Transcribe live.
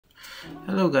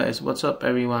Hello guys, what's up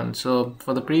everyone? So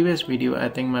for the previous video, I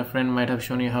think my friend might have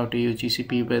shown you how to use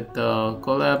GCP with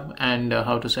Colab and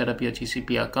how to set up your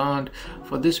GCP account.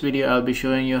 For this video, I'll be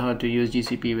showing you how to use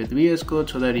GCP with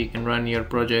VsCode so that you can run your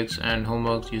projects and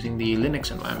homeworks using the Linux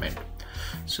environment.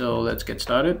 So let's get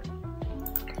started.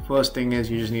 First thing is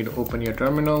you just need to open your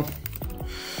terminal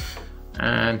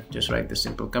and just write this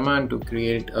simple command to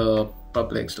create a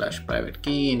public/private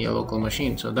key in your local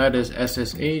machine. So that is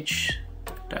SSH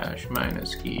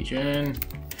 --- keygen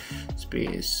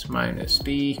space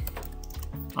 -t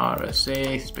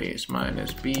RSA space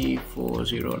 -b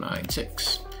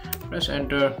 4096. Press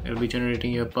enter. It'll be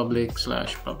generating your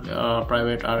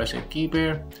public/private RSA key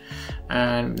pair,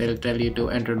 and it'll tell you to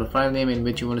enter the file name in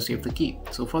which you want to save the key.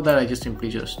 So for that, I just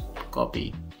simply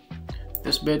copy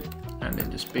this bit and then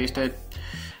just paste it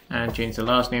and change the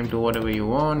last name to whatever you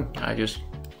want. I just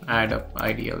add up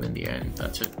IDL in the end.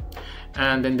 That's it.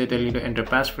 And then they tell you to enter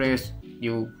passphrase.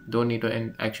 You don't need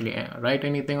to actually write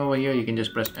anything over here. You can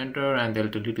just press enter and they'll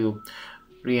tell you to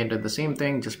re-enter the same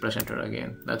thing. Just press enter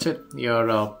again. That's it.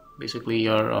 Your basically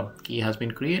your key has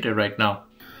been created right now.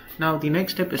 Now the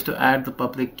next step is to add the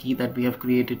public key that we have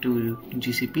created to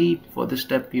GCP. For this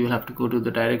step, you will have to go to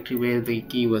the directory where the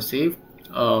key was saved.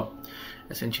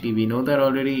 Essentially, we know that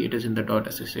already. It is in the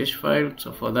 .ssh file.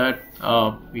 So for that,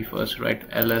 we first write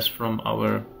ls from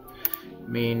our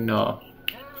main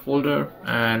folder,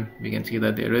 and we can see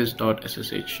that there is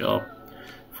 .ssh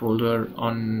folder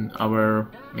on our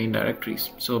main directories.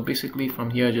 So basically from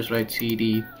here, just write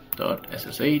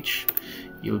cd.ssh.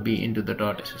 You'll be into the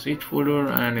 .ssh folder,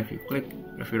 and if you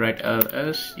write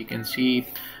ls, you can see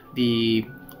the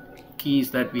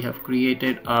keys that we have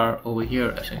created are over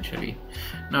here essentially.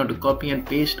 Now to copy and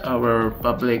paste our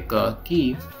public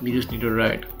key, we just need to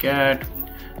write cat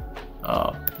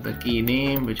the key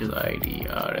name, which is id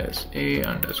rsa_idl.pub,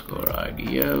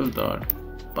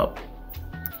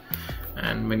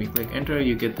 and when you click enter,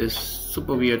 you get this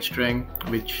super weird string,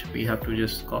 which we have to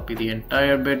just copy the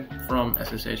entire bit from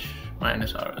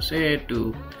ssh-rsa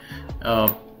to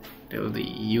till the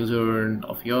user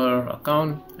of your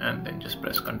account, and then just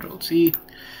press Ctrl+C,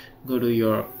 go to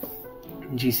your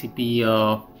GCP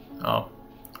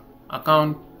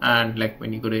account, and like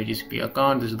when you go to your GCP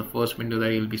account, this is the first window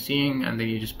that you'll be seeing, and then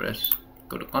you just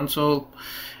go to console,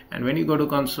 and when you go to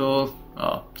console,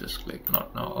 just click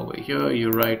not now. Over here you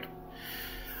write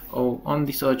on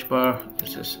the search bar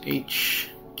SSH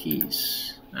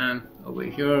keys, and over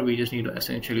here we just need to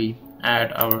essentially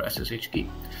add our SSH key.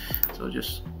 So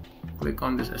just click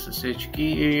on this SSH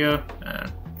key area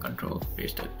and control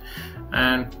paste it,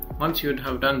 and once you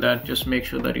have done that, just make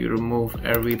sure that you remove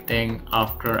everything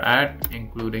after add,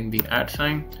 including the @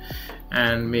 sign,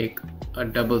 and make a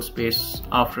double space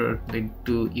after the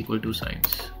two =2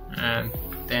 signs, and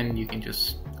then you can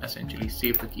just essentially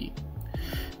save the key.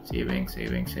 Saving,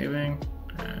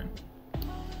 and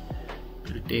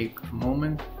it'll take a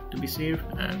moment to be saved,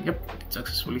 and yep, it's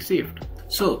successfully saved.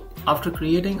 So after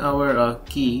creating our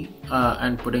key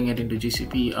and putting it into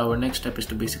GCP, our next step is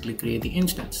to basically create the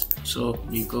instance. So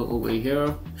we go over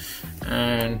here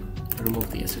and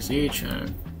remove the SSH,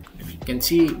 and you can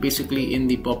see basically in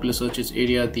the popular searches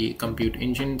area the compute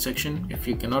engine section. If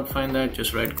you cannot find that,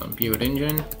 just write compute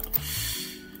engine,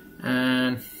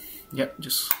 and yeah,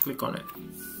 just click on it,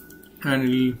 and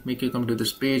it'll make you come to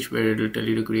this page where it'll tell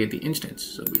you to create the instance.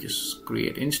 So we just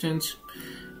create instance,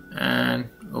 and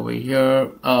over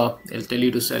here it'll tell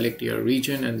you to select your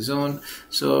region and zone.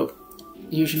 So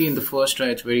usually in the first try,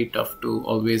 it's very tough to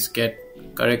always get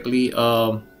correctly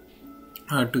to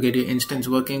get your instance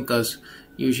working, because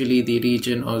usually the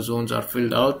region or zones are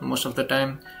filled out most of the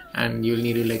time, and you'll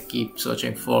need to like keep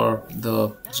searching for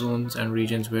the zones and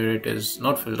regions where it is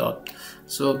not filled out.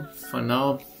 So for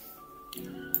now,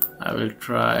 I will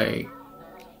try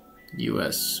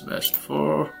US West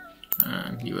 4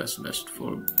 and US West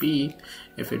 4B.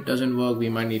 If it doesn't work, we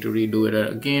might need to redo it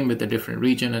again with a different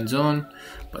region and zone,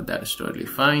 but that is totally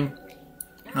fine.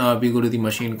 We go to the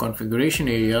machine configuration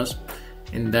areas.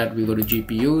 In that, we go to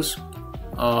GPUs,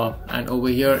 and over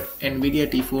here NVIDIA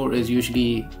T4 is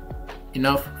usually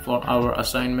enough for our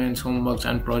assignments, homeworks,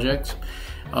 and projects.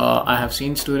 I have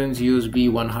seen students use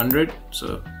V100,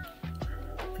 so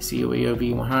see over here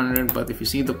V100, but if you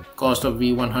see the cost of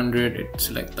V100, it's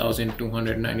like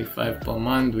 1,295 per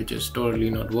month, which is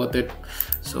totally not worth it.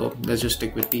 So let's just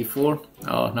stick with T4.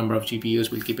 Number of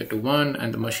GPUs, we'll keep it to 1,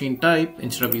 and the machine type,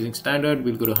 instead of using standard,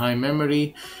 we'll go to high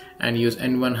memory and use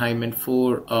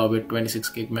N1-4 with 26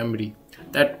 gig memory.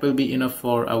 That will be enough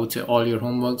for, I would say, all your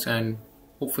homeworks and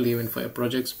hopefully even for your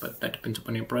projects, but that depends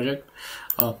upon your project.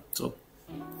 So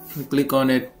you click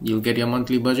on it, you'll get your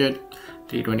monthly budget.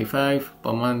 $325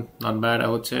 per month, not bad I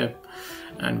would say.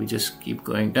 And we just keep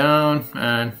going down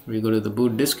and we go to the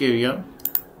boot disk area.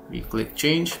 We click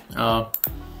change.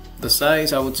 The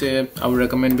size, I would say I would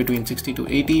recommend between 60 to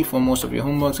 80 for most of your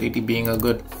homeworks, 80 being a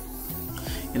good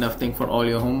enough thing for all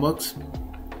your homeworks.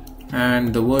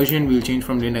 And the version will change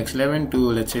from Linux 11 to,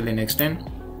 let's say, Linux 10.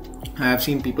 I have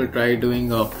seen people try doing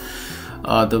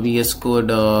the VS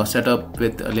Code setup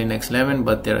with Linux 11,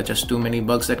 but there are just too many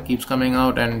bugs that keeps coming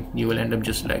out, and you will end up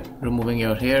just like removing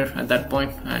your hair at that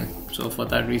point. And so for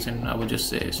that reason, I would just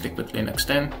say stick with Linux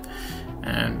 10.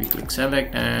 And we click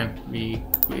select and we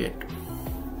create.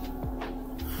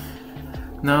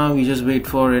 Now we just wait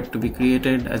for it to be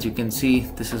created. As you can see,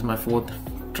 this is my 4th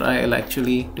trial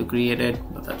actually to create it,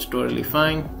 but that's totally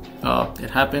fine.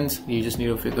 It happens. You just need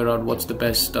to figure out what's the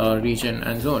best region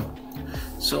and zone.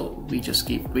 So we just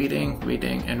keep waiting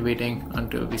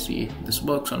until we see this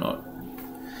works or not.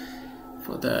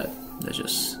 For that, let's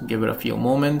just give it a few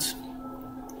moments.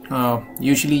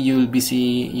 Usually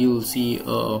you'll see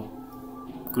a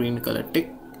green color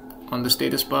tick on the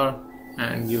status bar,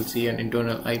 and you'll see an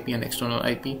internal IP and external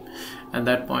IP. At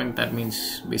that point, that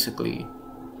means basically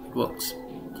it works.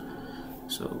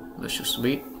 So let's just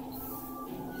wait.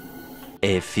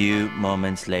 A few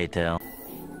moments later.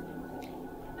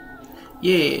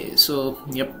 Yeah, so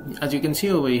yep, as you can see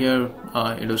over here,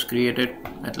 it was created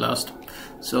at last,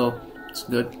 so it's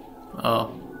good.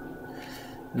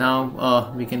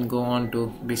 Now we can go on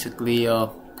to basically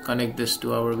connect this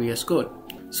to our VS Code.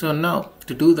 So now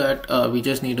to do that, we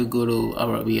just need to go to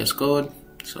our VS Code.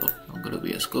 So I'll go to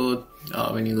VS Code.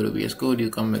 When you go to VS Code, you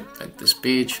come with like this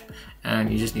page,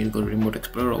 and you just need to go to Remote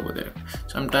Explorer over there.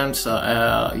 Sometimes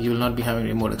you will not be having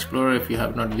Remote Explorer if you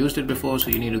have not used it before, so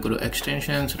you need to go to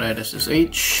extensions, write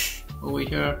SSH over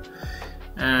here,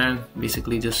 and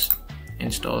basically just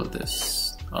install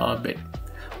this bit.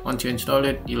 Once you install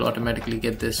it, you'll automatically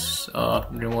get this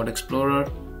Remote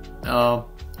Explorer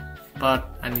part,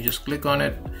 and you just click on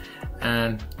it,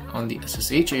 and on the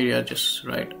SSH area just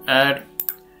write add,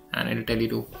 and it'll tell you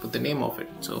to put the name of it.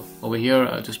 So over here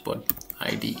I'll just put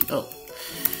IDL,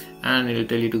 and it'll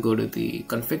tell you to go to the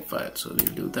config file, so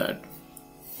we'll do that.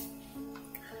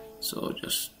 So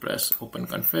just press open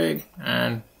config,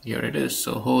 and here it is.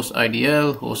 So host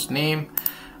IDL, host name,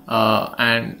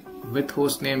 and with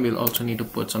host name we'll also need to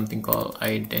put something called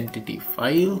identity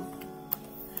file,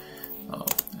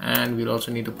 and we'll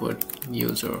also need to put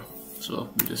user. So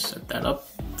we just set that up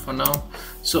for now.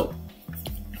 So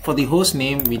for the host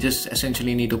name, we just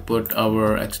essentially need to put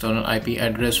our external IP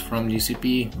address from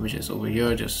GCP, which is over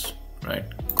here. Just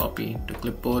copy to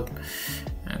clipboard,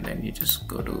 and then you just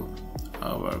go to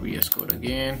our VS Code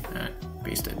again and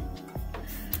paste it.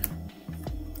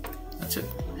 That's it.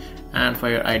 And for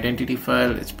your identity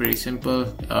file, it's pretty simple.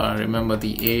 Remember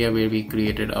the area where we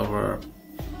created our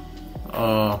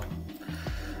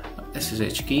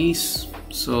SSH keys.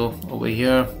 So over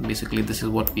here, basically this is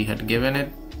what we had given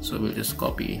it. So we'll just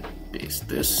copy paste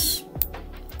this,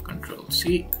 Control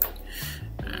C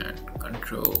and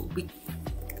Control V.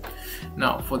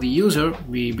 Now for the user,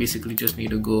 we basically just need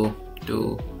to go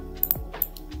to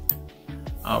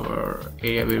our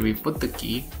area where we put the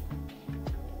key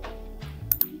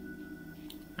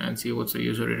and see what's the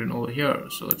user written over here.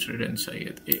 So it's written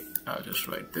Syed A. I'll just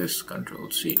write this, Control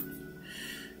C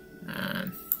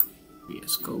and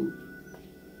VS Code,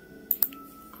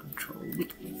 Control V.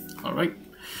 Alright,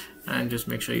 and just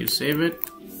make sure you save it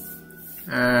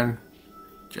and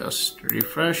just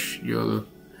refresh. You'll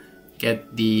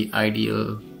get the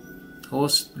ideal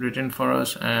host written for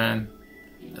us, and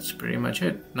that's pretty much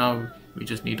it. Now we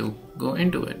just need to go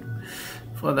into it.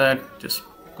 For that, just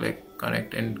click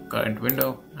connect in current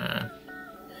window, and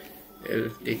it'll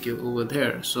take you over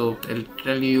there. So it'll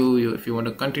tell you if you want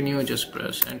to continue, just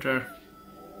press enter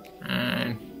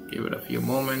and give it a few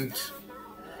moments,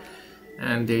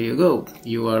 and there you go.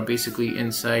 You are basically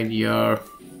inside your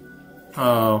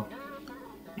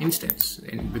instance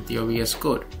with your VS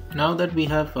Code. Now that we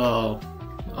have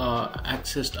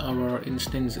accessed our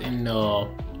instance in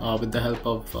with the help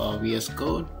of VS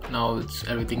Code, now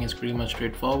everything is pretty much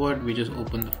straightforward. We just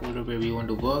open the folder where we want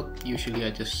to work. Usually I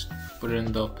just put it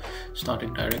in the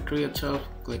starting directory itself,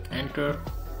 click enter,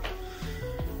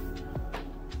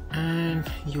 and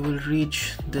you will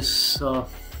reach this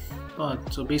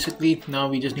part. So basically now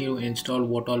we just need to install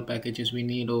what all packages we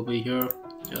need over here.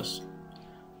 Just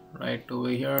right over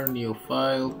here, new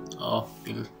file,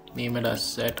 we'll name it as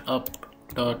setup.sh.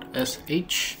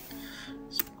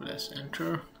 So press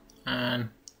enter, and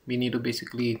we need to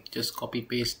basically just copy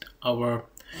paste our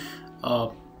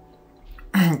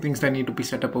things that need to be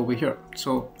set up over here.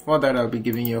 So for that, I'll be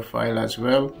giving you a file as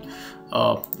well,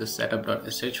 the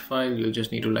setup.sh file. You'll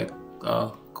just need to like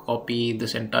copy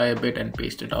this entire bit and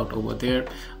paste it out over there,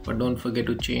 but don't forget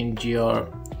to change your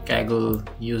Kaggle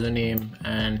username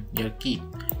and your key,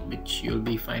 which you'll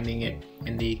be finding it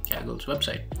in the Kaggle's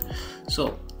website.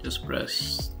 So just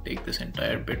take this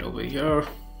entire bit over here,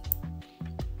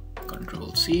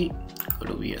 Control C, go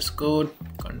to VS Code,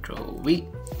 Control V,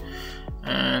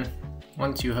 and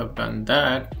once you have done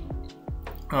that,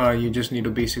 you just need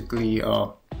to basically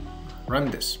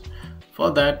run this. For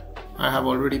that, I have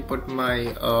already put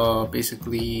my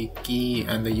basically key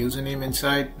and the username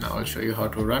inside. Now I'll show you how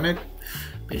to run it.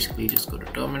 Basically just go to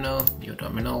terminal, new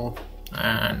terminal,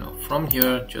 and from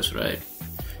here just write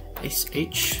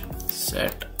sh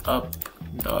setup.sh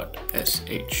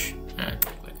and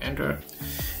click enter.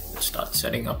 It'll start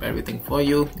setting up everything for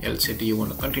you. It'll say, do you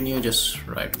want to continue? Just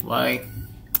write Y,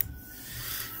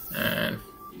 and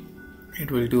it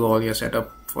will do all your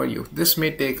setup for you. This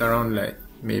may take around like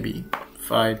maybe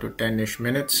 5 to 10-ish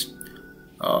minutes.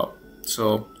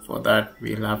 So for that,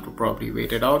 we'll have to probably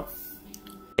wait it out.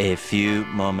 A few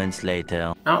moments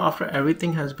later. Now after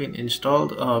everything has been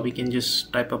installed, we can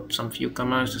just type up some few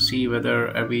commands to see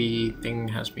whether everything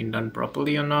has been done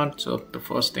properly or not. So the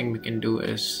first thing we can do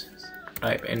is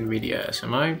type NVIDIA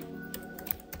SMI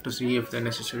to see if the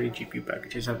necessary GPU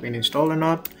packages have been installed or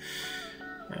not.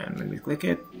 And when we click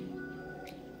it,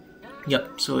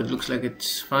 yep, so it looks like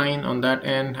it's fine on that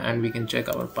end, and we can check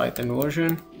our Python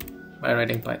version by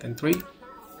writing Python 3.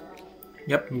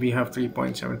 Yep, we have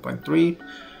 3.7.3,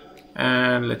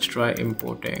 and let's try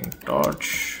importing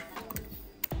torch.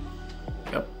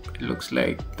 Yep, it looks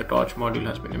like the torch module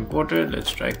has been imported. Let's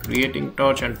try creating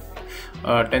torch and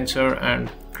tensor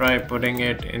and try putting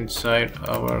it inside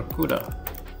our CUDA.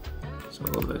 So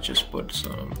let's just put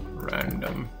some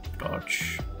random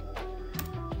torch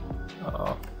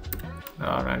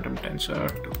random tensor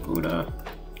to CUDA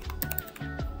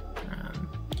and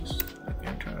just click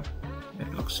enter.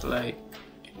 It looks like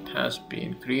it has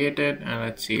been created, and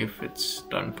let's see if it's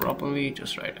done properly.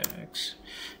 Just write X.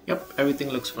 Yep, everything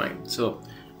looks fine. So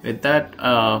with that,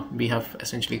 we have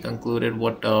essentially concluded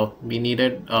what we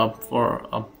needed for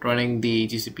running the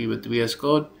GCP with VS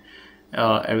Code.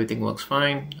 Everything works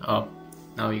fine.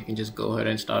 Now you can just go ahead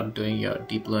and start doing your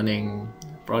deep learning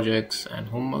projects and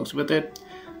homeworks with it.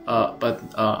 But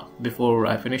before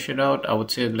I finish it out, I would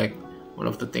say like one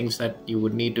of the things that you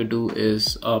would need to do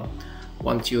is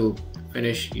once you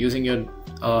finish using your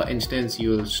instance,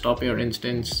 you will stop your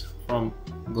instance from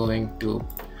going to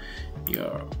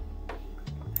your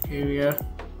area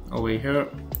over here.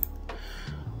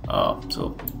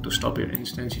 So to stop your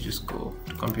instance, you just go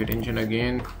to Compute Engine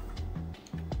again.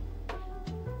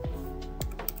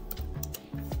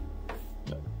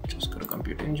 Just go to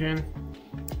Compute Engine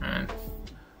and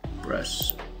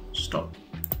press stop.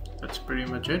 That's pretty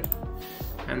much it.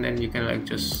 And then you can like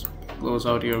just close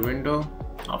out your window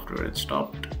after it's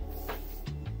stopped.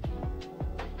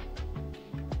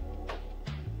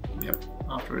 Yep,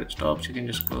 after it stops, you can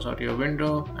just close out your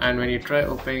window, and when you try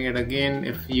opening it again,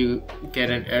 if you get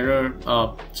an error,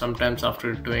 sometimes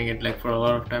after doing it like for a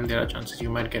lot of time, there are chances you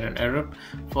might get an error.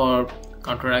 For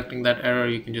counteracting that error,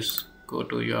 you can just go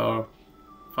to your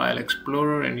file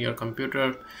explorer in your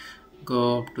computer,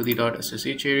 go to the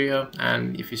 .ssh area,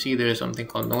 and if you see there is something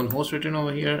called known host written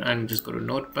over here, and just go to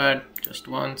notepad just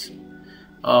once,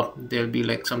 there'll be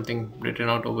like something written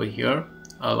out over here,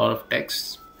 a lot of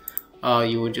text.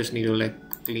 You would just need to like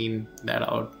clean that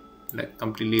out, like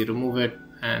completely remove it,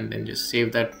 and then just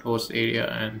save that host area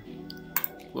and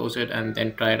close it, and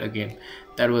then try it again.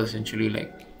 That will essentially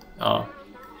like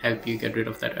help you get rid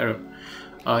of that error.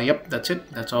 Yep, that's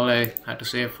it. That's all I had to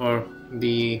say for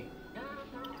the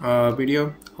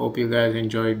video. Hope you guys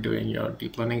enjoyed doing your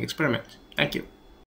deep learning experiments. Thank you.